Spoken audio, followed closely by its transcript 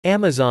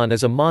Amazon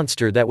is a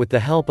monster that with the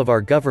help of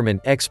our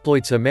government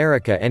exploits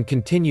America and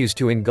continues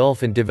to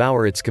engulf and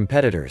devour its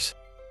competitors.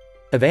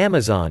 Of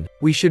Amazon,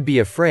 we should be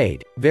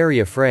afraid, very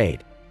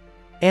afraid.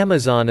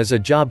 Amazon is a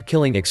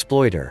job-killing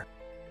exploiter.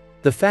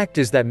 The fact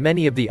is that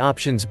many of the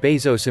options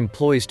Bezos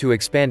employs to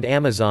expand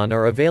Amazon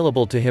are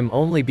available to him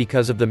only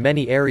because of the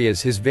many areas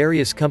his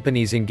various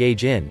companies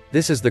engage in.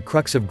 This is the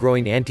crux of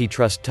growing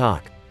antitrust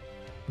talk.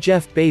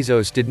 Jeff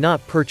Bezos did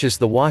not purchase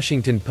the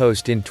Washington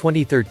Post in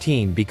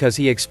 2013 because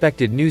he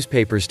expected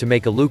newspapers to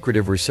make a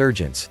lucrative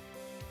resurgence.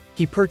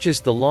 He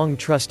purchased the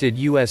long-trusted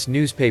U.S.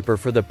 newspaper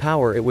for the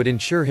power it would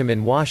ensure him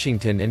in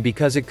Washington and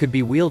because it could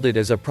be wielded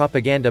as a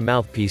propaganda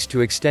mouthpiece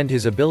to extend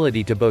his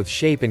ability to both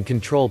shape and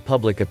control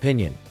public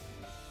opinion.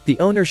 The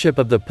ownership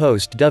of the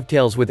Post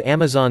dovetails with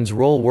Amazon's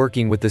role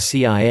working with the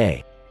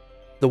CIA.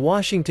 The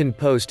Washington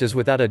Post is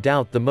without a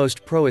doubt the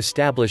most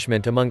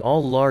pro-establishment among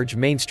all large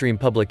mainstream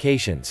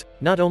publications.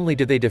 Not only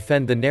do they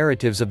defend the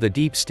narratives of the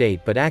deep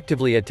state but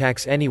actively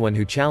attacks anyone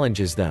who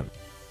challenges them.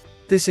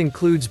 This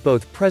includes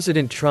both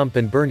President Trump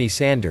and Bernie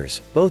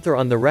Sanders. Both are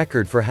on the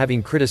record for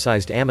having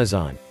criticized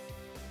Amazon.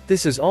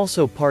 This is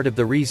also part of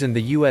the reason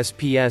the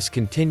USPS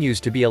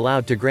continues to be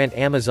allowed to grant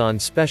Amazon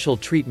special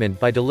treatment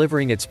by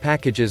delivering its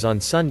packages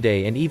on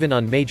Sunday and even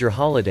on major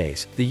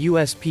holidays. The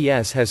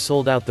USPS has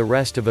sold out the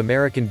rest of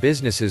American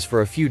businesses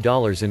for a few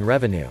dollars in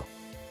revenue.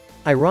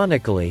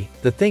 Ironically,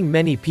 the thing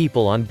many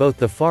people on both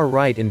the far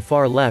right and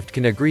far left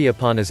can agree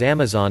upon is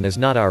Amazon is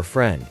not our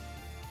friend.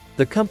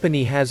 The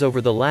company has over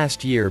the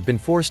last year been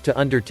forced to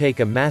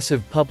undertake a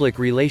massive public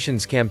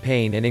relations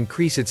campaign and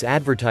increase its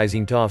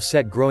advertising to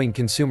offset growing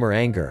consumer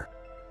anger.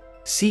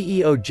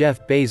 CEO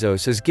Jeff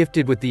Bezos is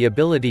gifted with the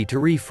ability to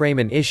reframe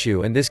an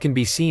issue, and this can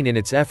be seen in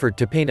its effort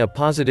to paint a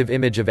positive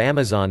image of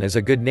Amazon as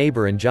a good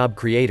neighbor and job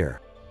creator.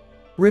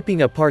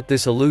 Ripping apart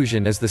this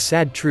illusion is the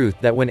sad truth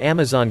that when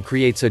Amazon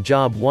creates a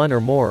job, one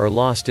or more are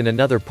lost in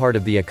another part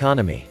of the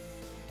economy.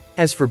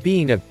 As for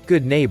being a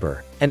good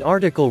neighbor, an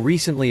article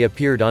recently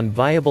appeared on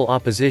Viable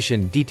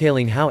Opposition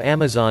detailing how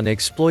Amazon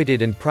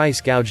exploited and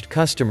price gouged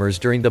customers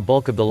during the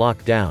bulk of the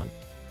lockdown.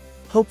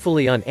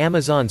 Hopefully on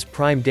Amazon's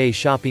Prime Day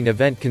shopping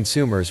event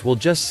consumers will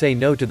just say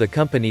no to the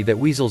company that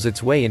weasels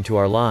its way into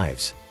our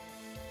lives.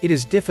 It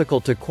is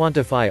difficult to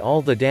quantify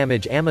all the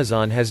damage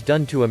Amazon has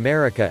done to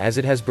America as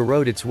it has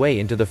burrowed its way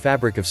into the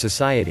fabric of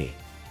society.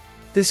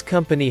 This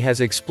company has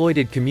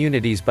exploited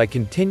communities by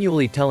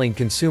continually telling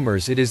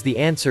consumers it is the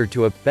answer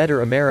to a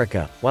better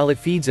America, while it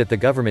feeds at the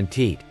government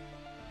teat.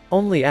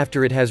 Only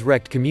after it has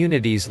wrecked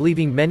communities,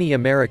 leaving many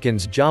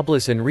Americans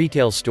jobless and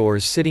retail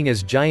stores sitting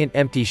as giant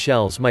empty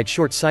shells, might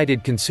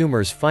short-sighted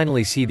consumers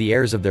finally see the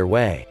errors of their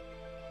way.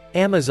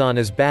 Amazon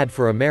is bad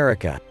for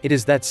America, it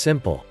is that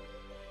simple.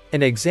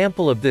 An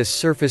example of this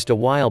surfaced a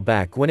while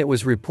back when it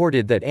was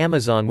reported that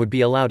Amazon would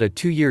be allowed a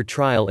 2-year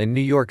trial in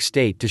New York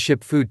State to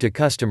ship food to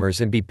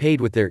customers and be paid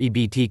with their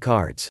EBT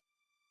cards.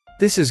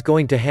 This is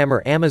going to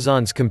hammer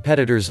Amazon's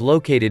competitors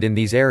located in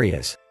these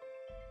areas.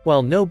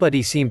 While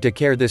nobody seemed to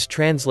care, this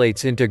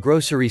translates into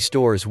grocery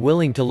stores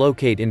willing to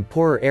locate in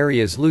poorer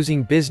areas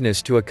losing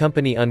business to a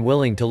company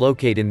unwilling to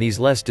locate in these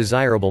less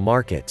desirable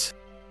markets.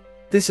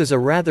 This is a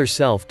rather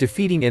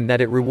self-defeating in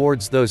that it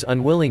rewards those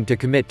unwilling to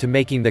commit to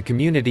making the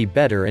community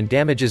better and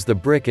damages the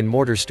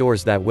brick-and-mortar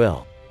stores that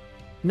will.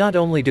 Not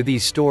only do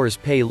these stores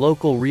pay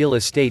local real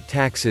estate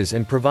taxes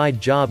and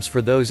provide jobs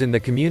for those in the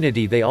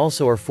community, they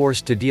also are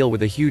forced to deal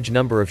with a huge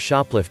number of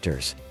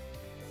shoplifters.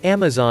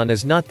 Amazon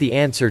is not the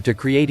answer to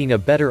creating a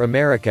better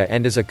America,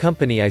 and as a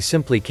company I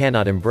simply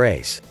cannot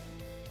embrace.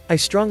 I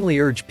strongly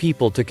urge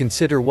people to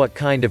consider what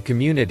kind of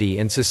community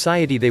and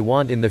society they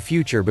want in the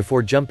future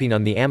before jumping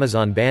on the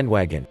Amazon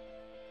bandwagon.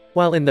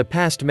 While in the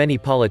past many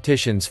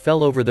politicians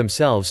fell over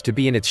themselves to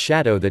be in its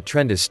shadow, that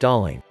trend is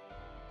stalling.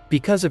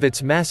 Because of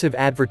its massive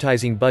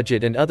advertising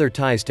budget and other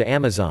ties to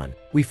Amazon,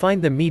 we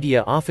find the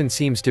media often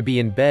seems to be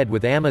in bed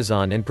with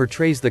Amazon and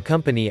portrays the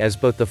company as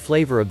both the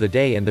flavor of the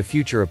day and the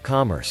future of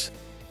commerce.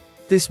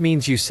 This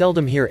means you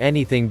seldom hear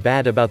anything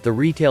bad about the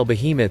retail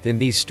behemoth in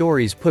these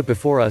stories put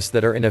before us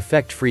that are in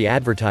effect free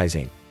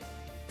advertising.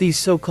 These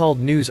so-called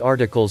news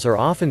articles are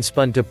often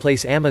spun to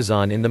place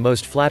Amazon in the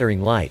most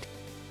flattering light.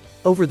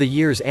 Over the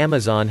years,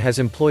 Amazon has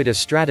employed a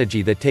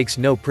strategy that takes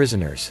no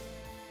prisoners.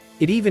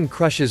 It even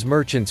crushes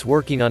merchants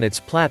working on its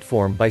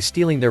platform by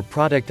stealing their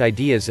product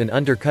ideas and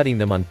undercutting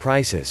them on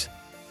prices.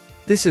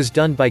 This is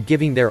done by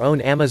giving their own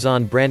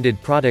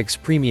Amazon-branded products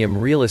premium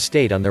real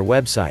estate on their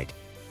website.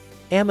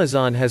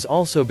 Amazon has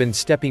also been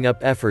stepping up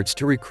efforts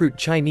to recruit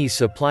Chinese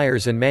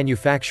suppliers and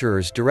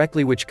manufacturers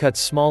directly, which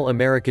cuts small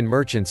American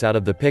merchants out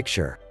of the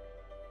picture.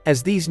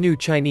 As these new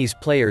Chinese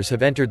players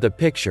have entered the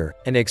picture,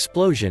 an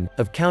explosion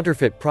of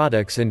counterfeit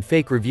products and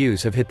fake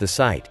reviews have hit the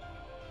site.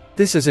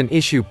 This is an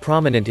issue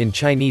prominent in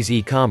Chinese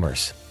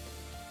e-commerce.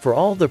 For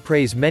all the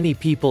praise many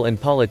people and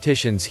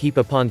politicians heap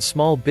upon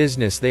small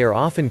business, they are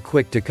often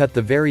quick to cut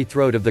the very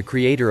throat of the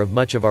creator of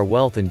much of our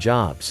wealth and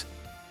jobs.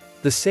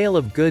 The sale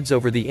of goods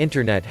over the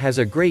internet has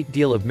a great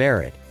deal of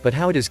merit, but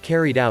how it is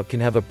carried out can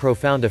have a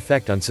profound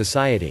effect on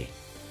society.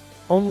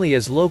 Only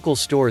as local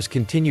stores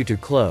continue to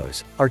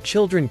close, our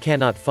children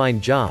cannot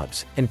find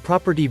jobs, and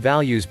property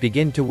values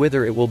begin to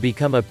wither, it will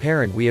become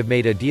apparent we have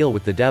made a deal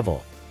with the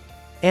devil.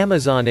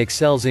 Amazon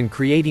excels in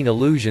creating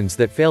illusions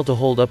that fail to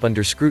hold up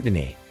under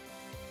scrutiny.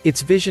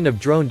 Its vision of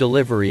drone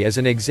delivery is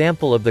an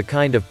example of the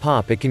kind of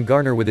pop it can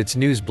garner with its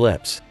news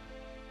blips.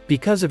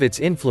 Because of its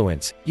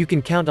influence, you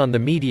can count on the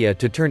media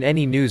to turn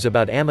any news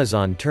about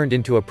Amazon turned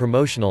into a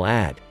promotional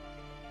ad.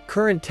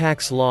 Current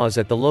tax laws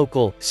at the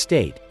local,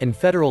 state, and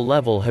federal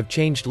level have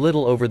changed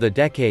little over the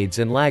decades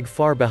and lag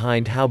far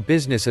behind how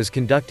business is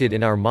conducted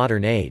in our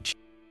modern age.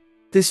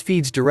 This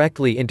feeds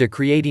directly into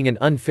creating an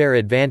unfair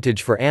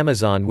advantage for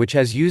Amazon, which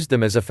has used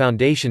them as a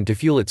foundation to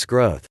fuel its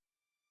growth.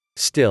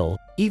 Still,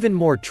 even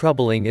more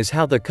troubling is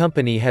how the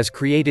company has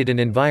created an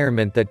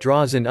environment that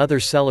draws in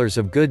other sellers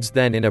of goods,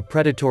 then in a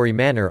predatory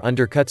manner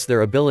undercuts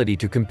their ability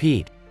to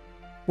compete.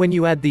 When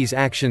you add these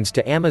actions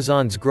to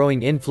Amazon's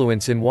growing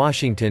influence in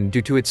Washington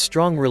due to its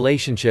strong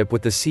relationship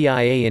with the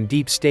CIA and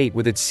deep state,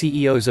 with its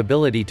CEO's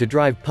ability to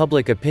drive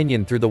public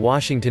opinion through the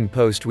Washington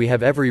Post, we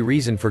have every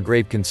reason for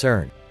grave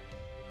concern.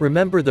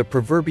 Remember the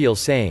proverbial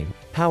saying,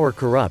 power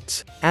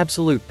corrupts,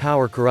 absolute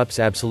power corrupts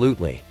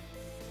absolutely.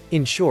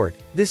 In short,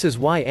 this is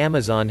why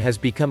Amazon has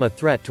become a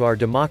threat to our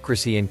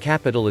democracy and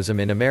capitalism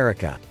in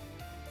America.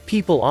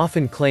 People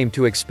often claim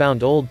to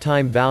expound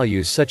old-time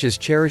values such as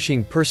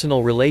cherishing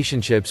personal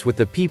relationships with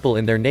the people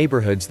in their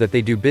neighborhoods that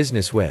they do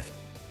business with.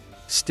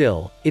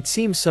 Still, it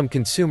seems some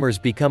consumers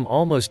become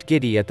almost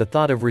giddy at the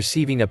thought of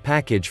receiving a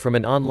package from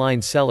an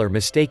online seller,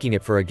 mistaking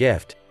it for a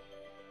gift.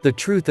 The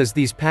truth is,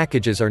 these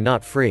packages are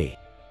not free.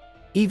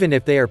 Even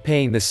if they are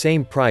paying the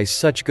same price,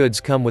 such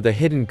goods come with a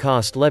hidden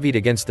cost levied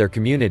against their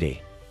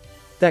community.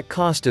 That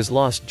cost is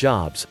lost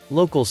jobs,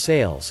 local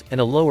sales,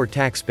 and a lower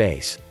tax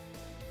base.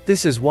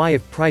 This is why,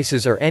 if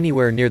prices are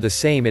anywhere near the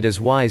same, it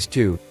is wise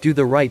to do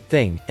the right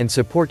thing and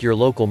support your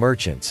local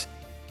merchants.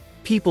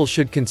 People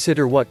should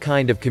consider what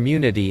kind of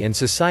community and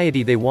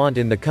society they want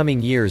in the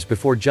coming years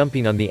before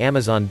jumping on the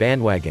Amazon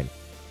bandwagon.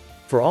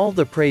 For all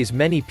the praise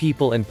many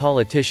people and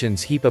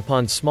politicians heap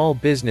upon small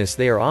business,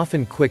 they are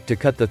often quick to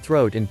cut the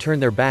throat and turn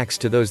their backs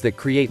to those that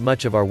create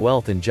much of our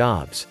wealth and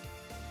jobs.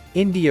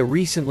 India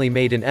recently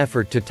made an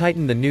effort to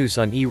tighten the noose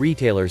on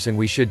e-retailers, and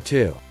we should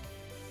too.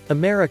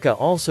 America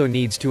also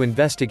needs to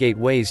investigate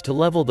ways to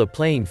level the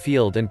playing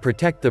field and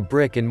protect the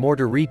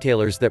brick-and-mortar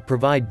retailers that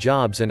provide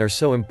jobs and are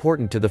so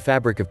important to the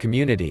fabric of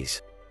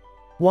communities.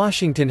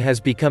 Washington has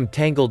become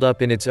tangled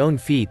up in its own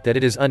feet that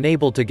it is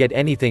unable to get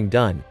anything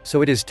done,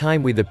 so it is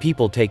time we the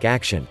people take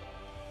action.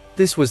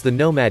 This was the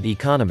Nomad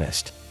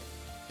Economist.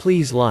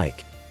 Please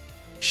like,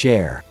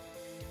 share,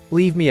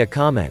 leave me a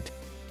comment,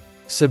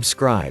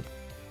 subscribe.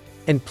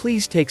 And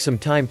please take some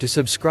time to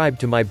subscribe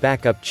to my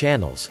backup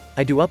channels.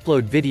 I do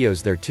upload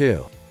videos there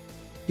too.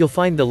 You'll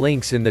find the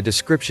links in the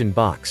description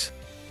box.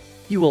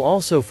 You will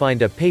also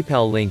find a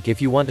PayPal link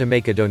if you want to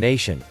make a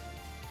donation.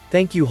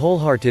 Thank you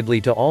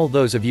wholeheartedly to all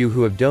those of you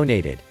who have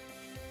donated.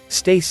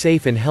 Stay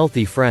safe and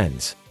healthy,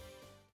 friends.